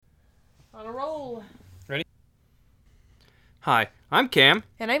On a roll. Ready? Hi, I'm Cam.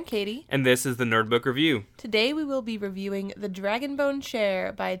 And I'm Katie. And this is the Nerd Book Review. Today we will be reviewing The Dragonbone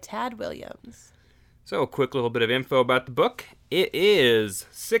Chair by Tad Williams. So, a quick little bit of info about the book. It is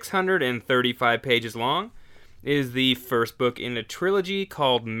 635 pages long. It is the first book in a trilogy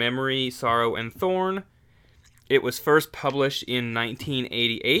called Memory, Sorrow, and Thorn. It was first published in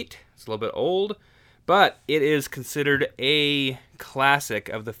 1988. It's a little bit old, but it is considered a classic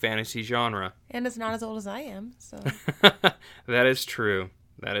of the fantasy genre. And it's not as old as I am, so... That is true.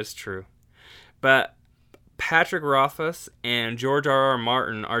 That is true. But Patrick Rothfuss and George R.R.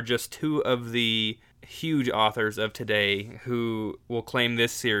 Martin are just two of the huge authors of today who will claim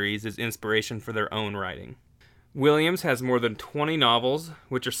this series as inspiration for their own writing. Williams has more than 20 novels,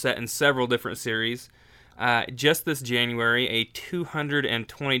 which are set in several different series. Just this January, a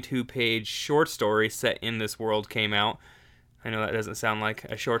 222-page short story set in this world came out. I know that doesn't sound like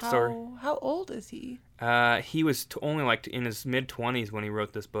a short story. How old is he? He was only like in his mid-20s when he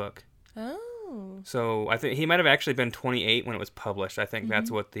wrote this book. Oh. So I think he might have actually been 28 when it was published. I think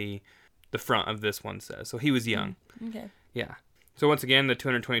that's what the front of this one says. So he was young. Okay. Yeah. So once again, the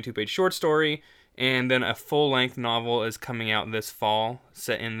 222-page short story, and then a full-length novel is coming out this fall,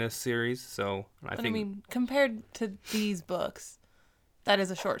 set in this series. So I think, compared to these books, that is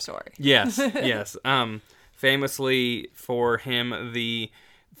a short story. Yes, yes. Famously for him, the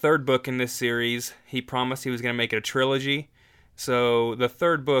third book in this series, he promised he was going to make it a trilogy. So the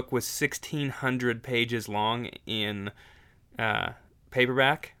third book was 1,600 pages long in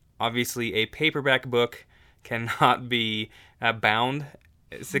paperback. Obviously, a paperback book cannot be bound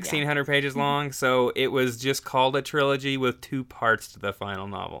 1,600 pages long, so it was just called a trilogy with two parts to the final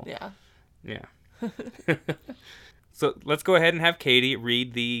novel. Yeah. So let's go ahead and have Katie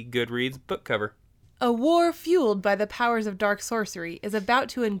read the Goodreads book cover. A war fueled by the powers of dark sorcery is about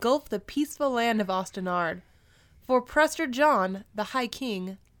to engulf the peaceful land of Ostenard. For Prester John, the High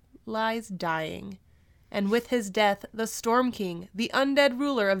King, lies dying. And with his death, the Storm King, the undead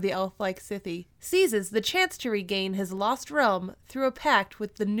ruler of the elf-like city, seizes the chance to regain his lost realm through a pact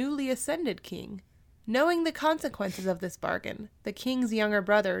with the newly ascended king. Knowing the consequences of this bargain, the king's younger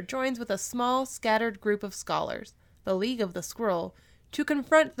brother joins with a small, scattered group of scholars, the League of the Scroll, to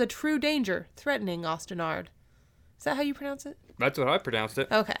confront the true danger threatening Ostenard. Is that how you pronounce it? That's what I pronounced it.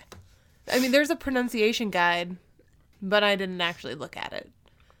 Okay. I mean, there's a pronunciation guide, but I didn't actually look at it.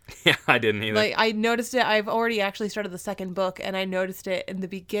 Yeah, I didn't either. Like, I noticed it. I've already actually started the second book, and I noticed it in the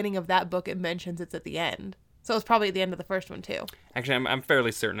beginning of that book. It mentions it's at the end. So it was probably at the end of the first one, too. Actually, I'm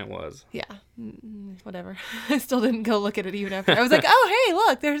fairly certain it was. Yeah. Whatever. I still didn't go look at it even after. I was like, oh, hey,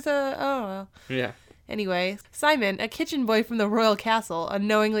 look, there's a... Oh, well. Yeah. Anyway, Simon, a kitchen boy from the royal castle,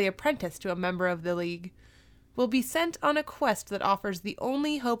 unknowingly apprenticed to a member of the League, will be sent on a quest that offers the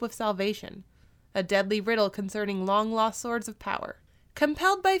only hope of salvation, a deadly riddle concerning long-lost swords of power.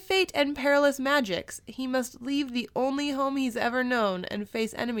 Compelled by fate and perilous magics, he must leave the only home he's ever known and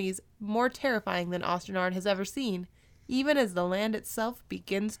face enemies more terrifying than Ostenard has ever seen, even as the land itself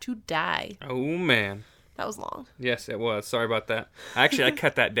begins to die. Oh, man. That was long. Yes, it was. Sorry about that. Actually, I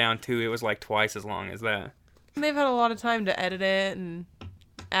cut that down, too. It was like twice as long as that. They've had a lot of time to edit it and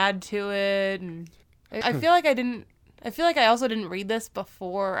add to it, and I feel like I also didn't read this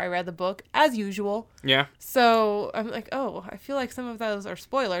before I read the book, as usual. Yeah. So I'm like, oh, I feel like some of those are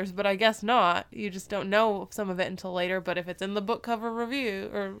spoilers, but I guess not. You just don't know some of it until later, but if it's in the book cover review,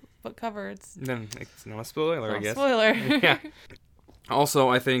 or book cover, Then it's not a spoiler, I guess. Spoiler. Yeah. Also,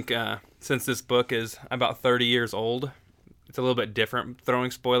 I think since this book is about 30 years old, it's a little bit different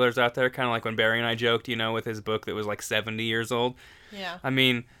throwing spoilers out there, kind of like when Barry and I joked, with his book that was like 70 years old. Yeah. I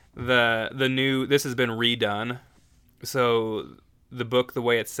mean, this has been redone, so the book, the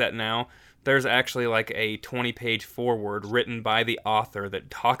way it's set now, there's actually like a 20-page foreword written by the author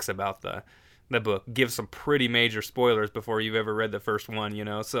that talks about the book, gives some pretty major spoilers before you've ever read the first one,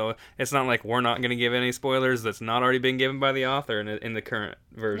 so it's not like we're not going to give any spoilers that's not already been given by the author in the current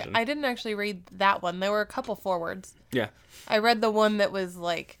version. Yeah, I didn't actually read that one. There were a couple forewords. Yeah. I read the one that was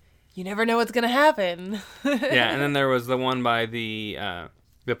like, you never know what's going to happen. Yeah, and then there was the one by the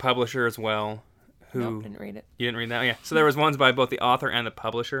publisher as well. Nope, didn't read it. You didn't read that? Yeah. So there was ones by both the author and the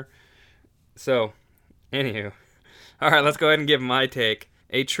publisher. So, anywho. All right, let's go ahead and give my take.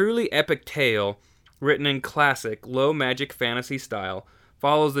 A truly epic tale, written in classic, low-magic fantasy style,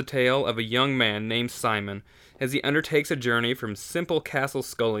 follows the tale of a young man named Simon as he undertakes a journey from simple castle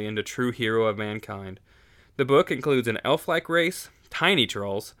scullion to true hero of mankind. The book includes an elf-like race, tiny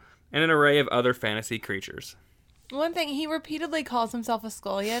trolls, and an array of other fantasy creatures. One thing, he repeatedly calls himself a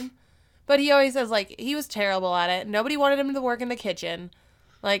scullion, but he always says, like, he was terrible at it. Nobody wanted him to work in the kitchen.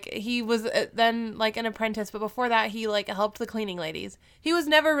 Like, he was then, like, an apprentice, but before that, he, like, helped the cleaning ladies. He was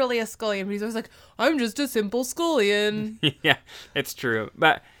never really a scullion, but he's always like, I'm just a simple scullion. Yeah, it's true.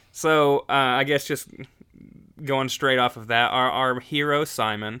 But, so, I guess just going straight off of that, our hero,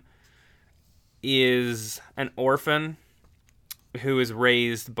 Simon, is an orphan who is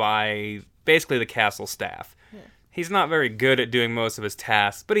raised by basically the castle staff. Yeah. He's not very good at doing most of his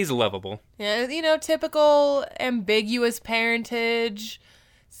tasks, but he's lovable. Yeah, you know, typical ambiguous parentage,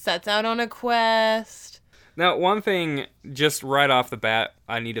 sets out on a quest. Now, one thing just right off the bat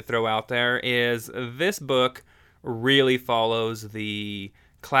I need to throw out there is this book really follows the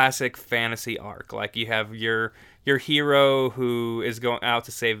classic fantasy arc. Like, you have your hero who is going out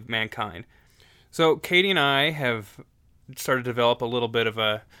to save mankind. So Katie and I have started to develop a little bit of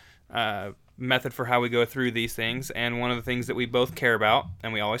a method for how we go through these things, and one of the things that we both care about,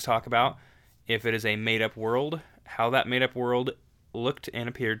 and we always talk about, if it is a made-up world, how that made-up world looked and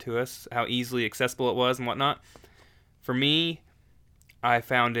appeared to us, how easily accessible it was and whatnot. For me, I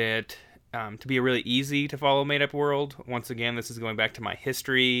found it to be a really easy to follow made-up world. Once again, this is going back to my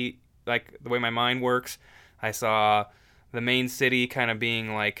history, like the way my mind works. I saw the main city kind of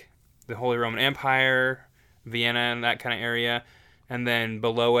being like the Holy Roman Empire, Vienna, and that kind of area. And then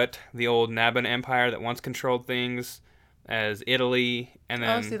below it, the old Nabon Empire that once controlled things as Italy. And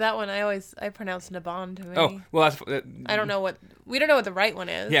then, see, that one I pronounced Nabon to me. Oh, well, that's... I don't know we don't know what the right one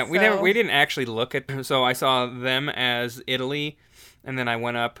is. Yeah, we didn't actually look at... So I saw them as Italy, and then I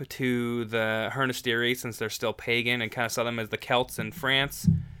went up to the Hernestiri, since they're still pagan, and kind of saw them as the Celts in France.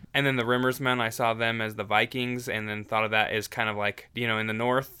 And then the Rimmersmen, I saw them as the Vikings, and then thought of that as kind of like, you know, in the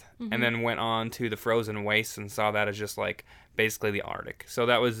north. Mm-hmm. And then went on to the Frozen Wastes and saw that as just like basically the Arctic. So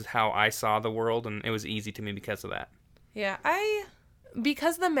that was how I saw the world, and it was easy to me because of that. Yeah,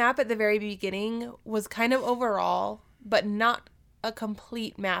 because the map at the very beginning was kind of overall, but not a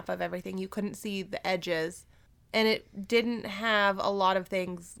complete map of everything. You couldn't see the edges, and it didn't have a lot of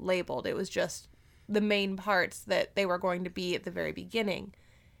things labeled. It was just the main parts that they were going to be at the very beginning.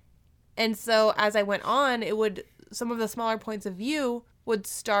 And so as I went on, some of the smaller points of view would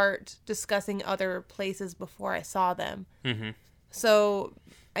start discussing other places before I saw them. Mm-hmm. So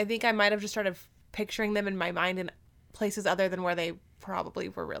I think I might have just started picturing them in my mind in places other than where they probably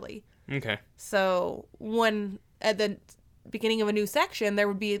were really. Okay. So when at the beginning of a new section, there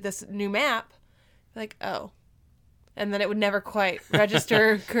would be this new map, like, oh. And then it would never quite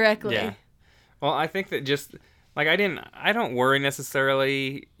register correctly. Yeah. Well, I think that just... Like, I don't worry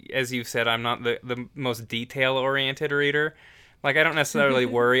necessarily, as you've said, I'm not the most detail-oriented reader. Like, I don't necessarily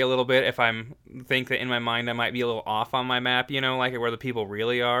worry a little bit if think that in my mind I might be a little off on my map, you know, like where the people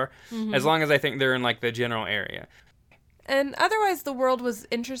really are, as long as I think they're in, like, the general area. And otherwise, the world was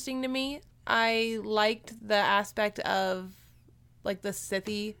interesting to me. I liked the aspect of, like, the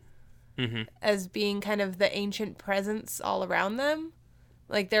Scythe as being kind of the ancient presence all around them.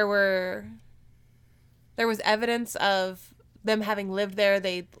 Like, there was evidence of them having lived there.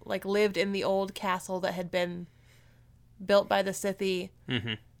 They, like, lived in the old castle that had been built by the Scythe.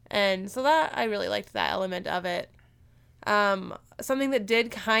 Mm-hmm. And so that, I really liked that element of it. Something that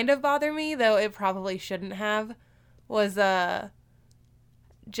did kind of bother me, though it probably shouldn't have, was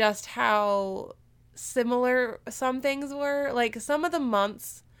just how similar some things were. Like, some of the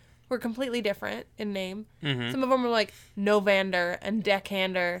months were completely different in name. Mm-hmm. Some of them were like Novander and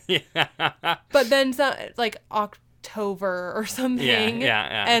Deckhander. Yeah. But then some, like October or something.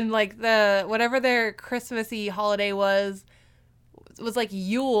 Yeah. And like whatever their Christmassy holiday was like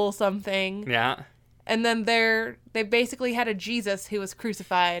Yule something. Yeah. And then they basically had a Jesus who was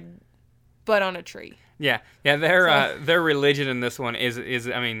crucified, but on a tree. Yeah. Their religion in this one is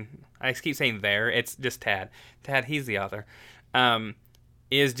I mean, I keep saying it's just Tad. Tad, he's the author.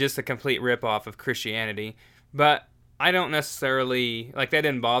 Is just a complete ripoff of Christianity. But I don't necessarily... Like, that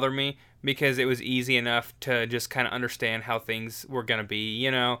didn't bother me because it was easy enough to just kind of understand how things were going to be,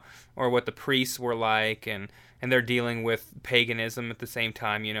 you know, or what the priests were like, and they're dealing with paganism at the same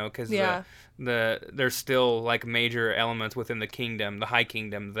time, you know, because there's still, like, major elements within the kingdom, the High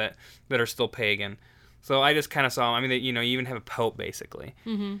Kingdom, that are still pagan. So I just kind of saw... I mean, you know, you even have a pope, basically.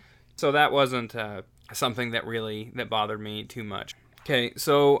 Mm-hmm. So that wasn't something that bothered me too much. Okay,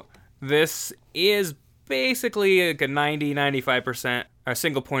 so this is basically like a 90-95% a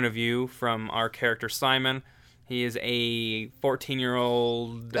single point of view from our character Simon. He is a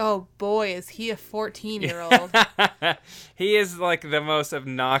 14-year-old... Oh boy, is he a 14-year-old. He is like the most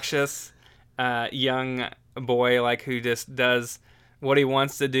obnoxious young boy, like, who just does what he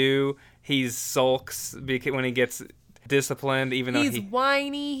wants to do. He sulks when he gets disciplined, even though he's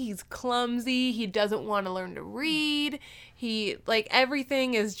whiny, he's clumsy, he doesn't want to learn to read. He, like,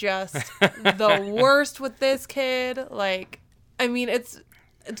 everything is just the worst with this kid. Like, I mean, it's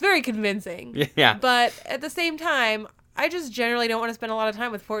very convincing. Yeah. But at the same time, I just generally don't want to spend a lot of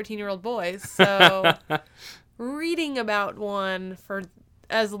time with 14-year-old boys. So reading about one for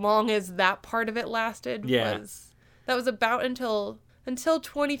as long as that part of it lasted was about until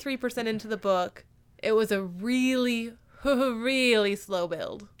 23% into the book. It was a really, really slow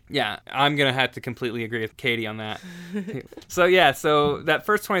build. Yeah, I'm going to have to completely agree with Katie on that. So that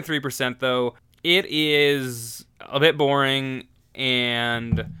first 23%, though, it is a bit boring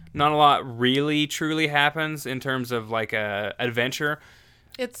and not a lot really truly happens in terms of like a adventure.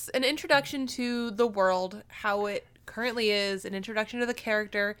 It's an introduction to the world, how it currently is, an introduction to the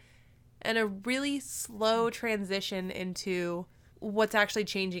character, and a really slow transition into what's actually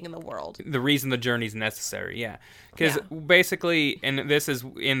changing in the world. The reason the journey's necessary, yeah. Because basically, and this is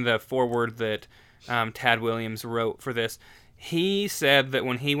in the foreword that Tad Williams wrote for this, he said that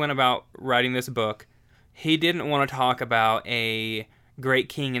when he went about writing this book, he didn't want to talk about a great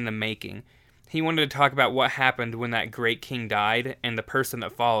king in the making. He wanted to talk about what happened when that great king died and the person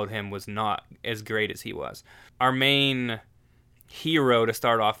that followed him was not as great as he was. Our main hero to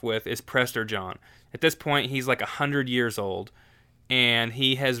start off with is Prester John. At this point, he's like 100 years old, and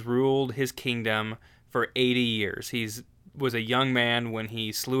he has ruled his kingdom for 80 years. He was a young man when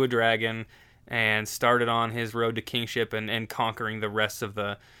he slew a dragon and started on his road to kingship and conquering the rest of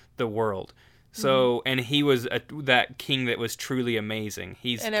the world. So, and he was that king that was truly amazing.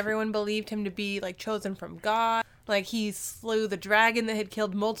 And everyone believed him to be, like, chosen from God. Like, he slew the dragon that had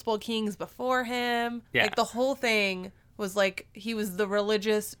killed multiple kings before him. Yeah. Like, the whole thing was, like, he was the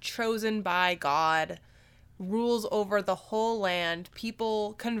religious, chosen by God, rules over the whole land.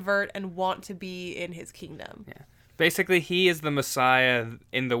 People convert and want to be in his kingdom. Yeah. Basically, he is the Messiah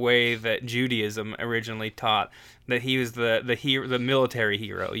in the way that Judaism originally taught, that he was the military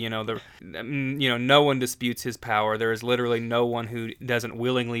hero. No one disputes his power. There is literally no one who doesn't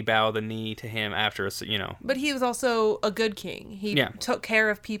willingly bow the knee to him after But he was also a good king. He took care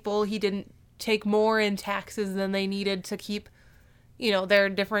of people. He didn't take more in taxes than they needed to keep, their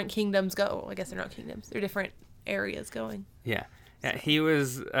different kingdoms go. I guess they're not kingdoms. They're different areas going. Yeah. He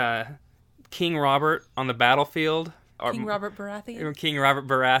was King Robert on the battlefield. King Robert Baratheon? King Robert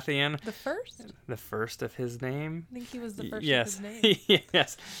Baratheon. The first? The first of his name? I think he was the first of his name.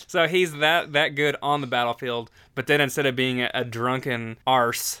 Yes. So he's that good on the battlefield, but then instead of being a drunken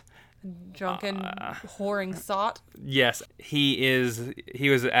arse... whoring sot? Yes. He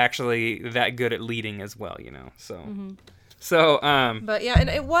was actually that good at leading as well, so... Mm-hmm. So, But yeah, and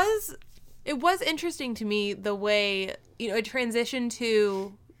it was interesting to me the way, it transitioned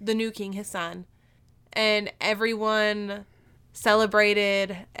to the new king, his son, and everyone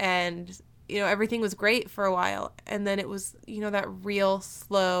celebrated and, everything was great for a while. And then it was, that real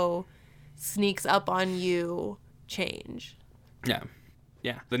slow sneaks up on you change. Yeah.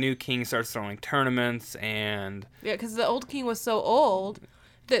 Yeah. The new king starts throwing tournaments and... Yeah, because the old king was so old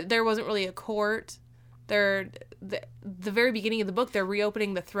that there wasn't really a court. The very beginning of the book, they're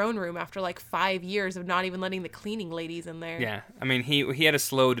reopening the throne room after like 5 years of not even letting the cleaning ladies in there. Yeah, I mean he had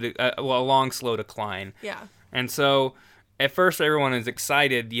a long slow decline. Yeah, and so at first everyone is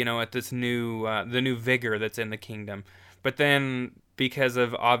excited, at this new the new vigor that's in the kingdom, but then because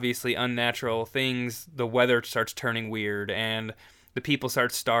of obviously unnatural things, the weather starts turning weird and the people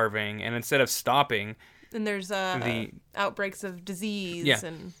start starving, and instead of stopping, and there's outbreaks of disease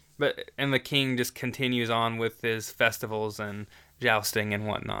and. And the king just continues on with his festivals and jousting and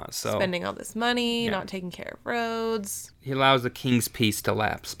whatnot. So spending all this money, not taking care of roads. He allows the king's peace to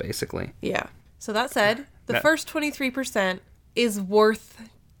lapse, basically. Yeah. So that said, the first 23% is worth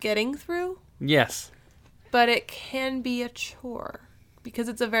getting through. Yes. But it can be a chore because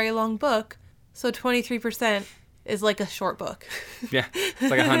it's a very long book. So 23% is like a short book. Yeah. It's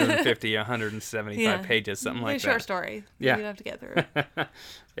like 150, 175 pages, something like that. A short story. Yeah. You have to get through it.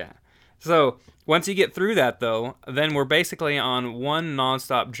 Yeah. So once you get through that, though, then we're basically on one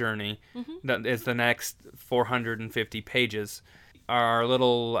nonstop journey that is the next 450 pages. Our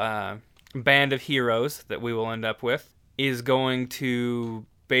little band of heroes that we will end up with is going to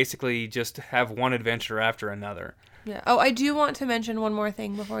basically just have one adventure after another. Yeah. Oh, I do want to mention one more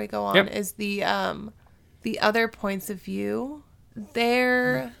thing before we go on, is the other points of view.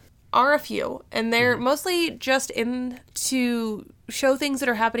 There are a few, and they're mostly just in to show things that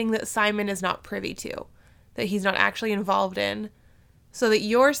are happening that Simon is not privy to, that he's not actually involved in, so that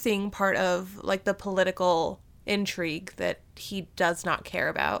you're seeing part of like the political intrigue that he does not care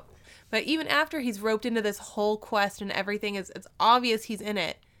about. But even after he's roped into this whole quest and everything it's obvious he's in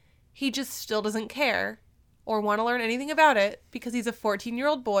it, he just still doesn't care or want to learn anything about it because he's a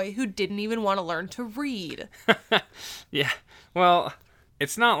 14-year-old boy who didn't even want to learn to read. Yeah. Well,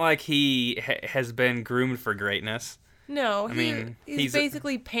 it's not like he has been groomed for greatness. No, he's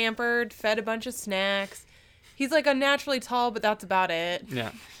basically pampered, fed a bunch of snacks. He's like unnaturally tall, but that's about it.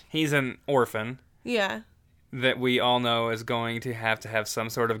 Yeah. He's an orphan. Yeah. That we all know is going to have some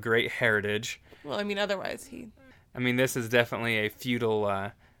sort of great heritage. Well, I mean, otherwise this is definitely a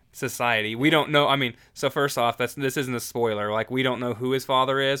feudal society. We don't know. So first off, this isn't a spoiler. Like, we don't know who his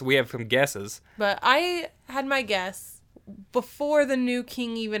father is. We have some guesses. But I had my guess before the new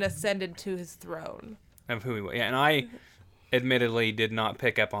king even ascended to his throne. Of who he was. Yeah, and I admittedly did not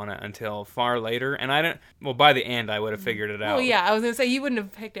pick up on it until far later. And by the end, I would have figured it out. Well, yeah, I was going to say, you wouldn't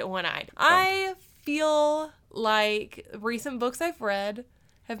have picked it one-eyed. I feel like recent books I've read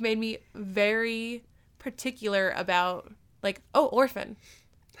have made me very particular about, like, orphan.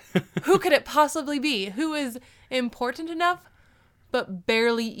 Who could it possibly be? Who is important enough, but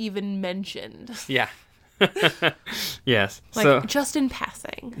barely even mentioned? Yeah. Yes. Like, just in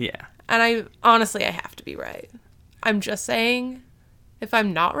passing. Yeah. And I have to be right. I'm just saying, if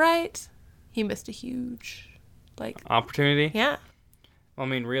I'm not right, he missed a huge, opportunity? Yeah. Well,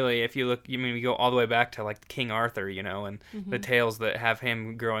 really, if you look, we go all the way back to, like, King Arthur, and the tales that have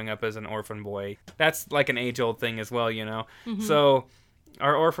him growing up as an orphan boy. That's, like, an age-old thing as well, Mm-hmm. So,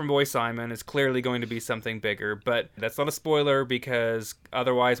 our orphan boy Simon is clearly going to be something bigger, but that's not a spoiler because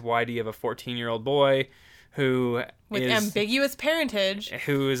otherwise, why do you have a 14-year-old boy who with ambiguous parentage,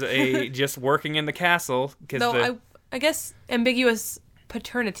 who is just working in the castle? Though I guess ambiguous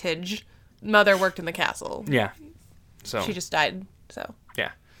paternitage. Mother worked in the castle. Yeah. So she just died. So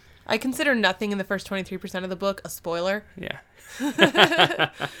yeah. I consider nothing in the first 23% of the book a spoiler. Yeah.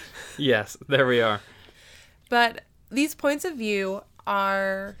 Yes, there we are. But these points of view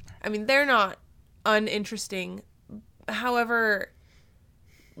are, they're not uninteresting. However,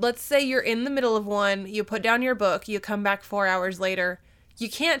 let's say you're in the middle of one, you put down your book, you come back 4 hours later, you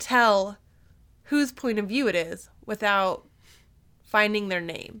can't tell whose point of view it is without finding their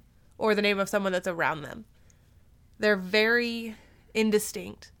name or the name of someone that's around them. They're very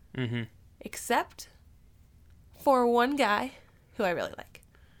indistinct. Mm-hmm. Except for one guy who I really like.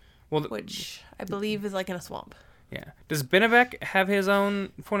 Well, which I believe is like in a swamp. Yeah. Does Benebek have his own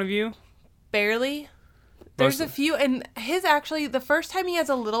point of view? Barely. There's a few, and his actually, the first time he has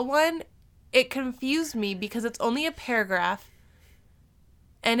a little one, it confused me because it's only a paragraph,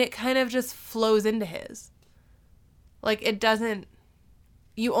 and it kind of just flows into his. Like, it doesn't,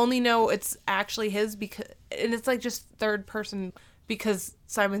 you only know it's actually his because, and it's like just third person because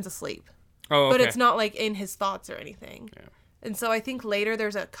Simon's asleep. Oh, okay. But it's not like in his thoughts or anything. Yeah. And so I think later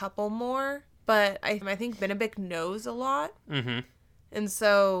there's a couple more, but I think Benebek knows a lot. Mm-hmm. And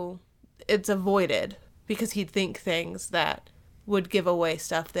so it's avoided because he'd think things that would give away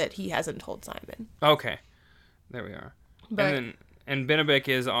stuff that he hasn't told Simon. Okay. There we are. But, and Benebek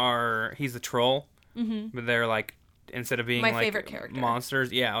is he's the troll. Mm-hmm. But they're like, instead of being my like favorite character.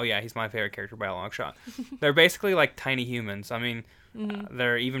 Monsters. Yeah, he's my favorite character by a long shot. They're basically like tiny humans.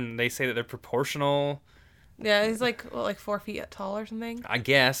 Mm-hmm. They say that they're proportional. Yeah, he's like 4 feet tall or something. I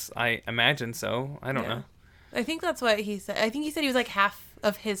guess. I imagine so. I don't know. I think that's what he said. I think he said he was like half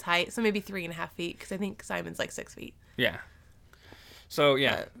of his height, so maybe 3.5 feet, because I think Simon's like 6 feet. Yeah. So,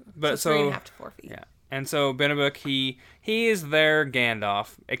 yeah. But so 3.5 to 4 feet. Yeah. And so Benebek, he is their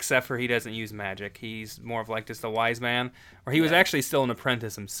Gandalf, except for he doesn't use magic. He's more of like just a wise man. Or he was actually still an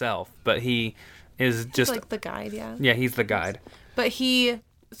apprentice himself, but he is just... like the guide, yeah. Yeah, he's the guide. But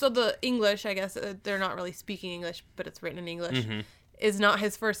so the English, I guess, they're not really speaking English, but it's written in English, is not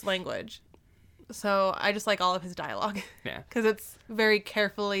his first language. So I just like all of his dialogue. Yeah. Because it's very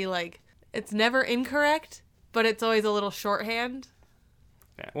carefully, it's never incorrect, but it's always a little shorthand.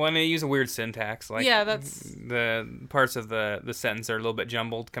 Yeah. Well, and they use a weird syntax. That's... The parts of the sentence are a little bit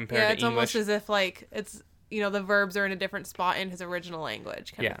jumbled compared to English. Yeah, it's almost as if, it's, the verbs are in a different spot in his original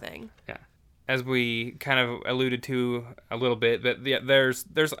language kind of thing. Yeah. As we kind of alluded to a little bit, but there's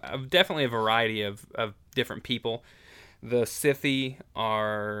definitely a variety of different people. The Scythi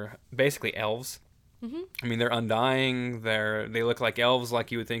are basically elves. Mm-hmm. They're undying. They look like elves,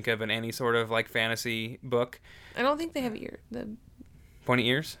 like you would think of in any sort of fantasy book. I don't think they have Pointy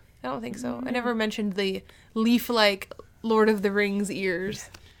ears? I don't think so. I never mentioned the leaf-like Lord of the Rings ears.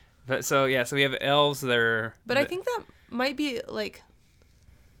 But so we have elves. But I think that might be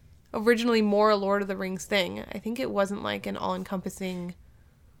originally more a Lord of the Rings thing. I think it wasn't an all-encompassing,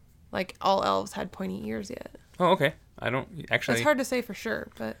 all elves had pointy ears yet. Oh, okay. I don't actually... It's hard to say for sure,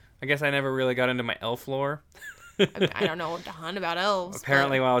 but... I guess I never really got into my elf lore. I don't know a ton about elves.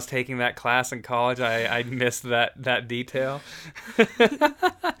 Apparently, while I was taking that class in college, I missed that detail.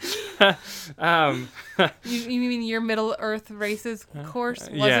 You mean your Middle Earth Races course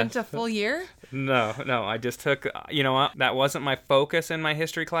wasn't a full year? No, I just took, that wasn't my focus in my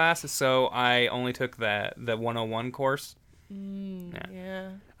history class, so I only took the 101 course. Yeah.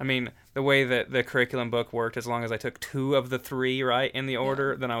 I mean, the way that the curriculum book worked, as long as I took 2 of the 3 right in the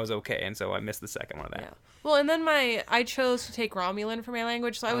order, then I was okay, and so I missed the second one of that. Yeah. Well, and then I chose to take Romulan for my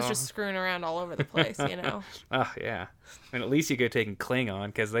language, so I was just screwing around all over the place, Oh, yeah. I mean, at least you could have taken Klingon,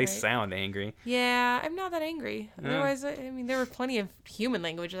 because they sound angry. Yeah, I'm not that angry. Otherwise, I mean, there were plenty of human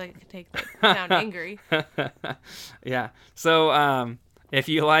languages I could take that sound angry. Yeah. So, if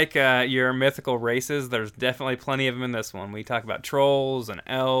you like your mythical races, there's definitely plenty of them in this one. We talk about trolls and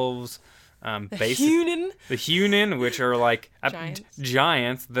elves. The Hunin, which are like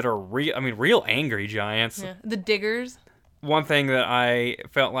giants that are real angry giants. Yeah. The Diggers. One thing that I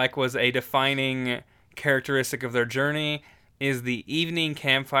felt like was a defining characteristic of their journey is the evening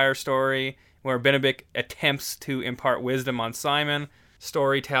campfire story, where Benedict attempts to impart wisdom on Simon.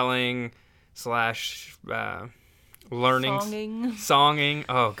 Storytelling / learning. Songing.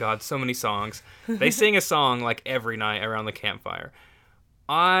 Oh God, so many songs. They sing a song like every night around the campfire.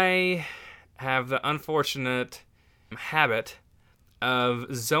 I have the unfortunate habit of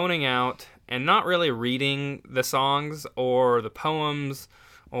zoning out and not really reading the songs or the poems,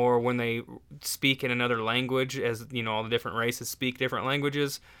 or when they speak in another language, as all the different races speak different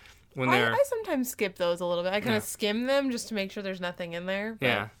languages. I sometimes skip those a little bit. I kind of skim them just to make sure there's nothing in there.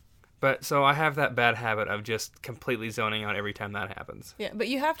 Yeah. But so I have that bad habit of just completely zoning out every time that happens. Yeah, but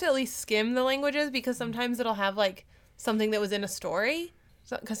you have to at least skim the languages, because sometimes it'll have like something that was in a story.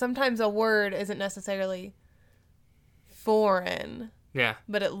 Because sometimes a word isn't necessarily foreign. Yeah.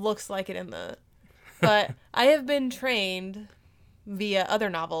 But it looks like it in the... But I have been trained via other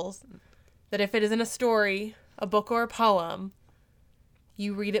novels that if it is in a story, a book or a poem,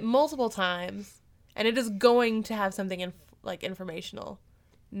 you read it multiple times, and it is going to have something informational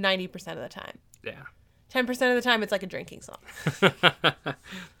 90% of the time. Yeah. 10% of the time, it's like a drinking song.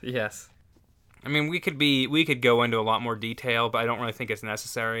 Yes. I mean, we could go into a lot more detail, but I don't really think it's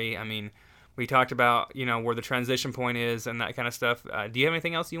necessary. I mean, we talked about, where the transition point is and that kind of stuff. Do you have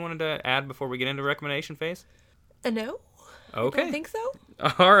anything else you wanted to add before we get into recommendation phase? No. Okay. I don't think so.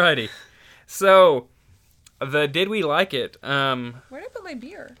 Alrighty. So, did we like it? Where did I put my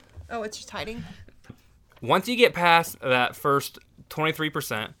beer? Oh, it's just hiding. Once you get past that first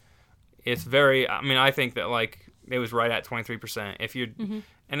 23%, it's I think that, it was right at 23%. If you're... Mm-hmm.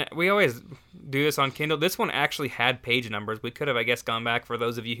 And we always do this on Kindle. This one actually had page numbers. We could have, I guess, gone back for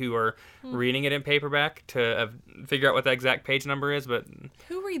those of you who are reading it in paperback to figure out what the exact page number is, but...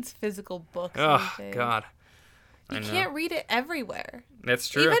 Who reads physical books Oh, these days? God. You can't read it everywhere. That's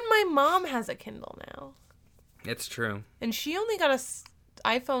true. Even my mom has a Kindle now. It's true. And she only got a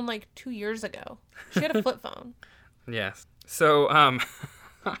iPhone 2 years ago. She had a flip phone. Yes. So, And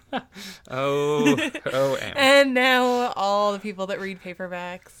now all the people that read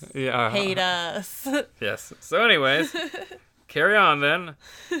paperbacks hate us. Yes. So anyways, carry on then.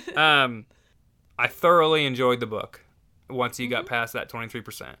 I thoroughly enjoyed the book once you got past that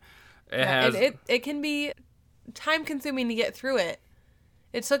 23%. It can be time consuming to get through it.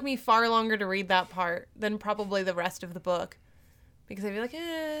 It took me far longer to read that part than probably the rest of the book. Because I'd be like,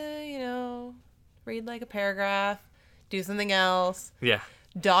 read a paragraph, do something else. Yeah.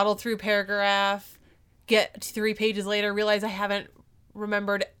 Dawdle through paragraph, get 3 pages later, realize I haven't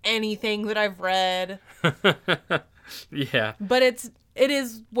remembered anything that I've read. Yeah. But it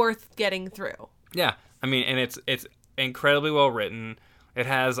is worth getting through. Yeah. I mean, and it's incredibly well written. It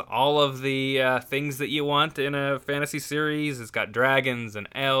has all of the things that you want in a fantasy series. It's got dragons and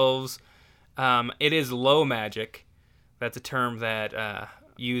elves. It is low magic. That's a term that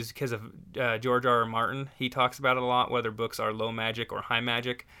used because of George R.R. Martin. He talks about it a lot, whether books are low magic or high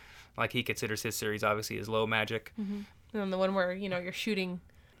magic. He considers his series obviously as low magic. Mm-hmm. And the one where you're shooting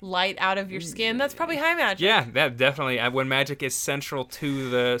light out of your skin, that's probably high magic. Yeah, that definitely. When magic is central to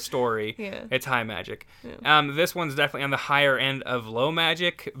the story, it's high magic. Yeah. This one's definitely on the higher end of low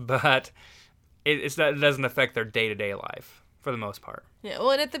magic, but it doesn't affect their day-to-day life for the most part. Yeah,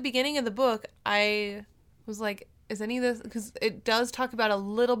 well, and at the beginning of the book, I was like, is any of this... Because it does talk about a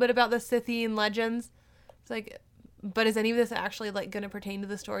little bit about the Scythian legends. It's but is any of this actually, going to pertain to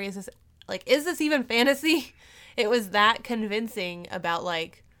the story? Is this even fantasy? It was that convincing about,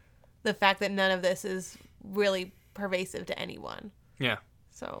 the fact that none of this is really pervasive to anyone. Yeah.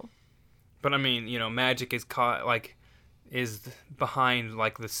 So. But, I mean, magic is caught, is behind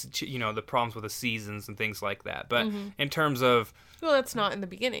like the problems with the seasons and things like that. But in terms of, well, that's not in the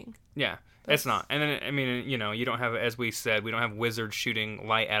beginning. Yeah, it's not. And then, I mean, you don't have, as we said, we don't have wizards shooting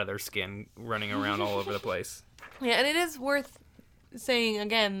light out of their skin running around all over the place. Yeah, and it is worth saying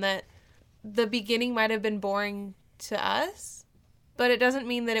again that the beginning might have been boring to us, but it doesn't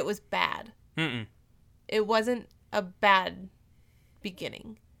mean that it was bad. It wasn't a bad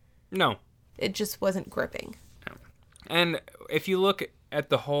beginning. No. It just wasn't gripping. No. And if you look at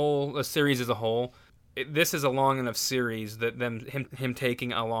the series as a whole, this is a long enough series that him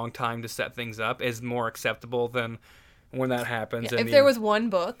taking a long time to set things up is more acceptable than when that happens. Yeah, if there was one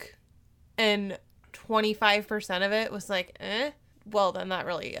book and 25% of it was like, well, then that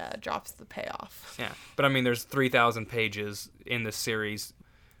really drops the payoff. Yeah, but I mean, there's 3,000 pages in the series.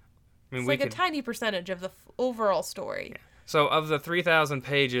 I mean, it's like a tiny percentage of the overall story. Yeah. So of the 3,000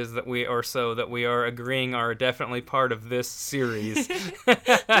 pages that we are agreeing are definitely part of this series,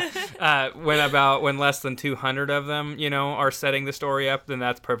 when less than 200 of them, are setting the story up, then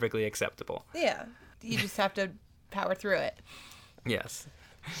that's perfectly acceptable. Yeah, you just have to power through it. Yes.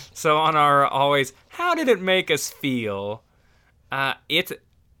 So on our always, how did it make us feel? It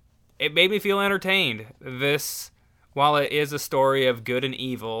made me feel entertained. This, while it is a story of good and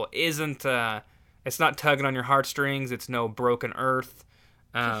evil, isn't. It's not tugging on your heartstrings. It's no Broken Earth.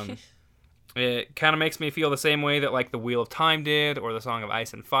 It kind of makes me feel the same way that like the Wheel of Time did, or the Song of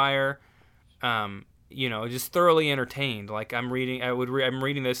Ice and Fire. Just thoroughly entertained. Like I'm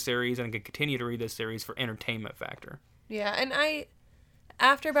reading this series and I could continue to read this series for entertainment factor. Yeah, and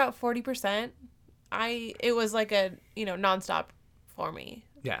after about 40%, it was like a nonstop for me.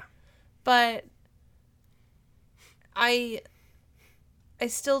 Yeah. But I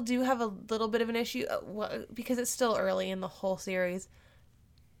still do have a little bit of an issue because it's still early in the whole series.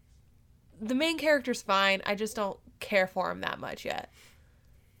 The main character's fine. I just don't care for him that much yet.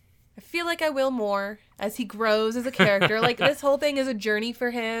 I feel like I will more as he grows as a character. Like, this whole thing is a journey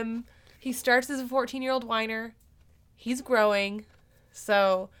for him. He starts as a 14-year-old whiner. He's growing.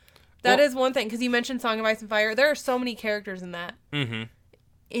 So that is one thing. Because you mentioned Song of Ice and Fire. There are so many characters in that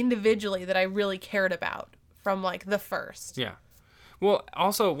individually that I really cared about from, like, the first. Yeah. Well,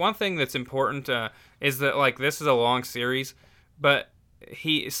 also, one thing that's important is that, like, this is a long series, but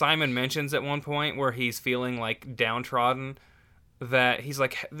Simon mentions at one point where he's feeling, like, downtrodden, that he's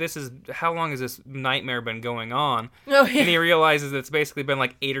like, how long has this nightmare been going on? Oh, yeah. And he realizes it's basically been,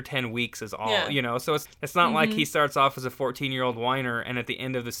 like, 8 or 10 weeks is all, So it's not like he starts off as a 14-year-old whiner, and at the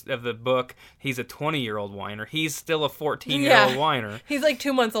end of the book, he's a 20-year-old whiner. He's still a 14-year-old whiner. He's, like,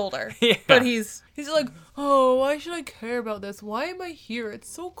 2 months older. Yeah. But he's like, oh, why should I care about this? Why am I here? It's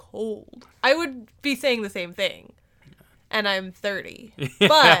so cold. I would be saying the same thing. And I'm 30.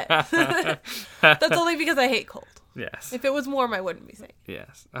 But that's only because I hate cold. Yes. If it was warm, I wouldn't be saying.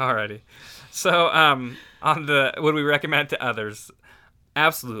 Yes. Alrighty. So, would we recommend to others?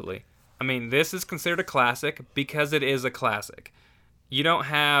 Absolutely. I mean, this is considered a classic because it is a classic. You don't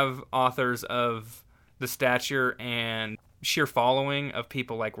have authors of the stature and sheer following of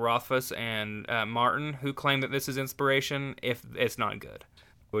people like Rothfuss and Martin who claim that this is inspiration if it's not good.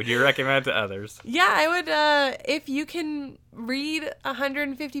 Would you recommend to others? Yeah, I would. If you can read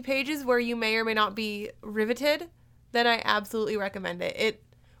 150 pages where you may or may not be riveted, then I absolutely recommend it.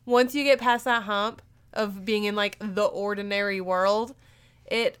 Once you get past that hump of being in, like, the ordinary world,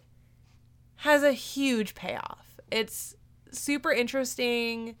 it has a huge payoff. It's super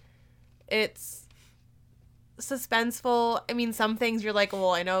interesting. It's suspenseful. I mean, some things you're like,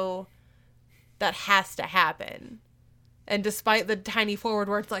 well, I know that has to happen. And despite the tiny forward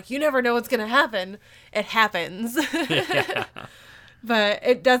where it's like, you never know what's going to happen, it happens. Yeah. But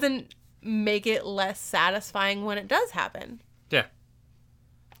it doesn't make it less satisfying when it does happen. Yeah.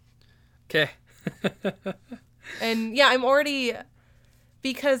 Okay. And yeah, I'm already,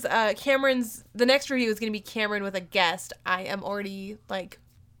 because the next review is going to be Cameron with a guest, I am already like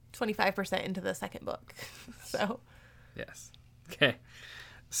 25% into the second book. So. Yes. Okay.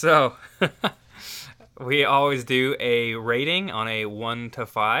 So. We always do a rating on a 1 to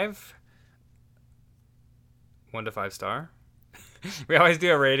 5. 1 to 5 star. We always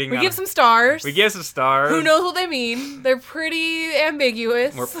do a rating. We give some stars. We give some stars. Who knows what they mean? They're pretty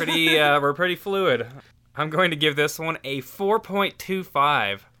ambiguous. We're pretty fluid. I'm going to give this one a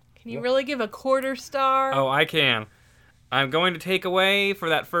 4.25. Can you really give a quarter star? Oh, I can. I'm going to take away for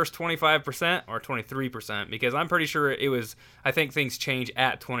that first 25% or 23% because I'm pretty sure it was, I think things change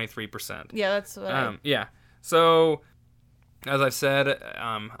at 23%. Yeah, that's what yeah. So, as I've said,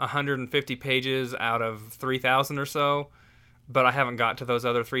 150 pages out of 3,000 or so. but I haven't got to those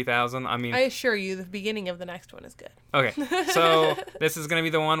other 3,000. I mean, I assure you, the beginning of the next one is good. Okay, so this is going to be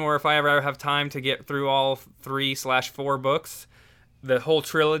the one where if I ever have time to get through all 3/4 books, the whole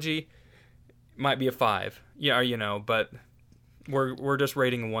trilogy might be a 5. Yeah, but we're just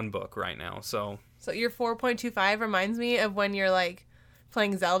rating one book right now, so. So your 4.25 reminds me of when you're like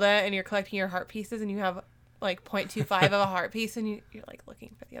playing Zelda and you're collecting your heart pieces and you have like 0.25 of a heart piece and you're like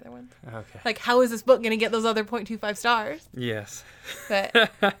looking for the other ones. Okay. Like, how is this book going to get those other 0.25 stars? Yes.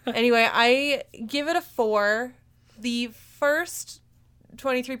 But anyway, I give it a 4. The first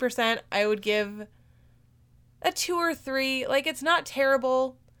 23% I would give a 2 or 3. Like, it's not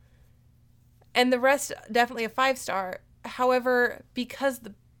terrible. And the rest definitely a 5-star. However, because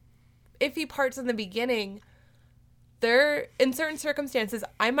the iffy parts in the beginning, in certain circumstances,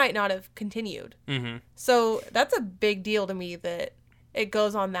 I might not have continued. Mm-hmm. So that's a big deal to me that it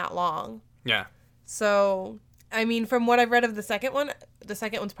goes on that long. Yeah. So, I mean, from what I've read of the second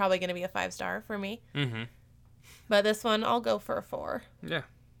one's probably going to be a 5-star for me. Mm-hmm. But this one, I'll go for a 4. Yeah.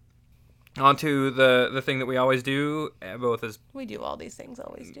 On to the thing that we always do, both as... We do all these things,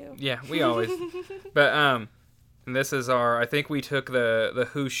 always do. Yeah, we always. But this is I think we took the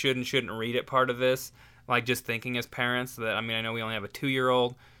who should and shouldn't read it part of this, like just thinking as parents that, I mean, I know we only have a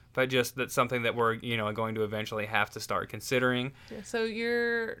 2-year-old, but just that's something that we're, going to eventually have to start considering. So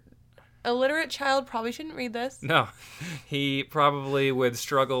your illiterate child probably shouldn't read this. No, he probably would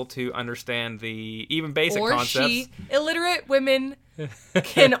struggle to understand the even basic concepts. Illiterate women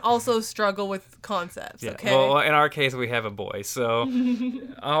can also struggle with concepts, yeah. okay? Well, in our case, we have a boy, so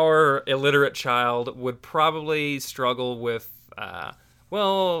our illiterate child would probably struggle with,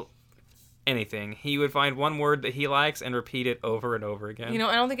 anything. He would find one word that he likes and repeat it over and over again.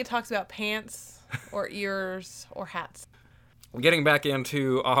 I don't think it talks about pants or ears or hats. Getting back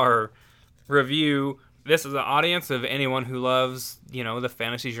into our review, this is an audience of anyone who loves, the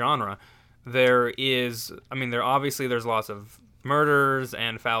fantasy genre. There's lots of murders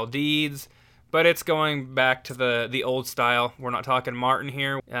and foul deeds, but it's going back to the old style. We're not talking Martin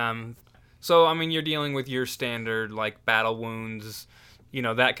here. So, you're dealing with your standard, like, battle wounds,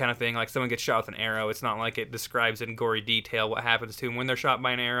 that kind of thing. Like, someone gets shot with an arrow. It's not like it describes in gory detail what happens to them when they're shot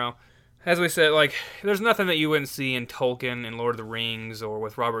by an arrow. As we said, like, there's nothing that you wouldn't see in Tolkien and Lord of the Rings or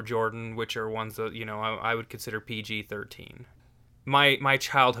with Robert Jordan, which are ones that, I would consider PG-13. My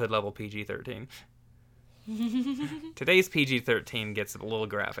childhood level PG-13. Today's PG-13 gets a little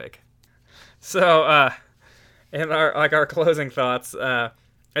graphic. So, in our closing thoughts, I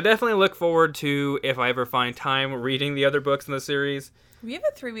definitely look forward to, if I ever find time, reading the other books in the series. We have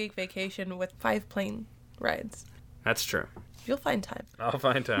a 3-week vacation with 5 plane rides. That's true. You'll find time. I'll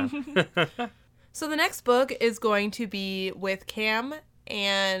find time. So the next book is going to be with Cam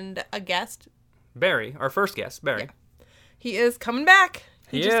and a guest. Barry, our first guest, Barry. Yeah. He is coming back.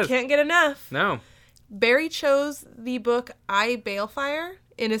 He just can't get enough. No. Barry chose the book I Balefire,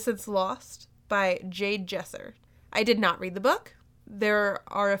 Innocence Lost by Jade Jesser. I did not read the book. There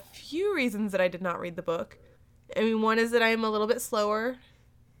are a few reasons that I did not read the book. One is that I am a little bit slower.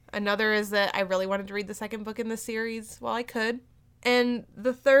 Another is that I really wanted to read the second book in the series while I could. And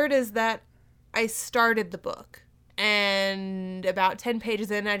the third is that I started the book. And about 10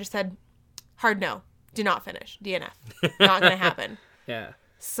 pages in, I just said, hard no. Do not finish. DNF. Not going to happen. Yeah.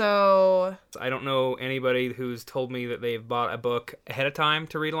 So... I don't know anybody who's told me that they've bought a book ahead of time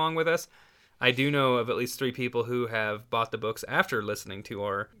to read along with us. I do know of at least 3 people who have bought the books after listening to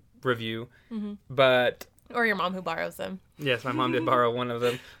our review. Mm-hmm. But... Or your mom who borrows them. Yes, my mom did borrow one of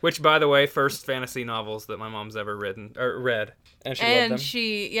them. Which, by the way, first fantasy novels that my mom's ever read. And she loved them.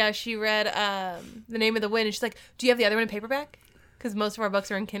 She read The Name of the Wind. And she's like, do you have the other one in paperback? Because most of our books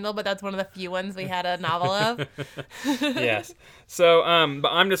are in Kindle, but that's one of the few ones we had a novel of. Yes. So,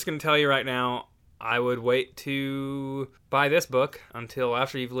 but I'm just going to tell you right now, I would wait to buy this book until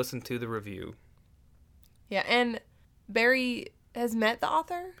after you've listened to the review. Yeah, and Barry has met the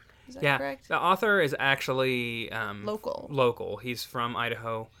author? Is that correct? The author is actually local. He's from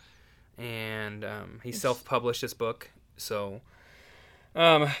Idaho, and he self-published this book. So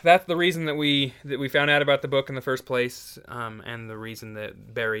that's the reason that we found out about the book in the first place, and the reason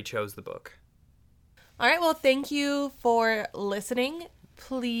that Barry chose the book. All right. Well, thank you for listening.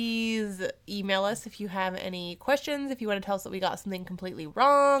 Please email us if you have any questions, if you want to tell us that we got something completely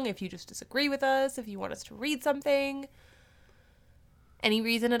wrong, if you just disagree with us, if you want us to read something. Any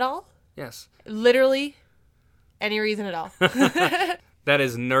reason at all? Yes. Literally, any reason at all. That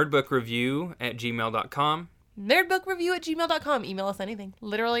is nerdbookreview@gmail.com. Nerdbookreview@gmail.com. Email us anything.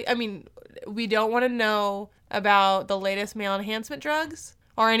 Literally, we don't want to know about the latest male enhancement drugs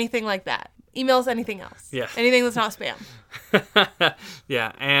or anything like that. Email us anything else. Yeah. Anything that's not spam.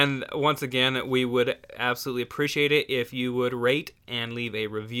 Yeah, and once again, we would absolutely appreciate it if you would rate and leave a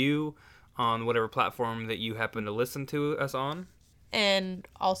review on whatever platform that you happen to listen to us on. And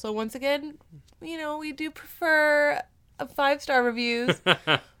also, once again, we do prefer 5-star reviews.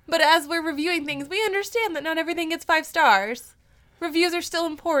 But as we're reviewing things, we understand that not everything gets 5 stars. Reviews are still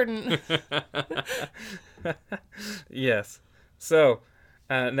important. Yes. So,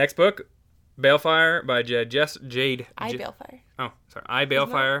 next book, Balefire by Jade. Balefire. Oh, sorry.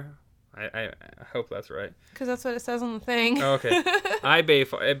 Balefire. I hope that's right. Because that's what it says on the thing. Oh, okay.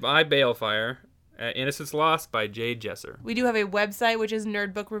 Balefire. Innocence Lost by Jade Jesser. We do have a website, which is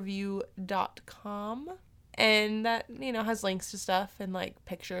nerdbookreview.com. And that, has links to stuff and,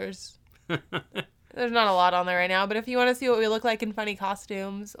 pictures. There's not a lot on there right now. But if you want to see what we look like in funny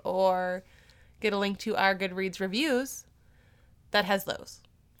costumes or get a link to our Goodreads reviews, that has those.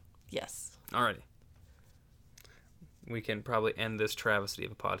 Yes. Alrighty. We can probably end this travesty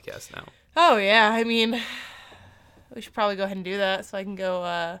of a podcast now. Oh, yeah. We should probably go ahead and do that so I can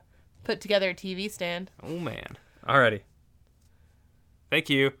go put together a TV stand. Oh, man. Alrighty. Thank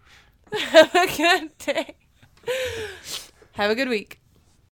you. Have a good day. Have a good week.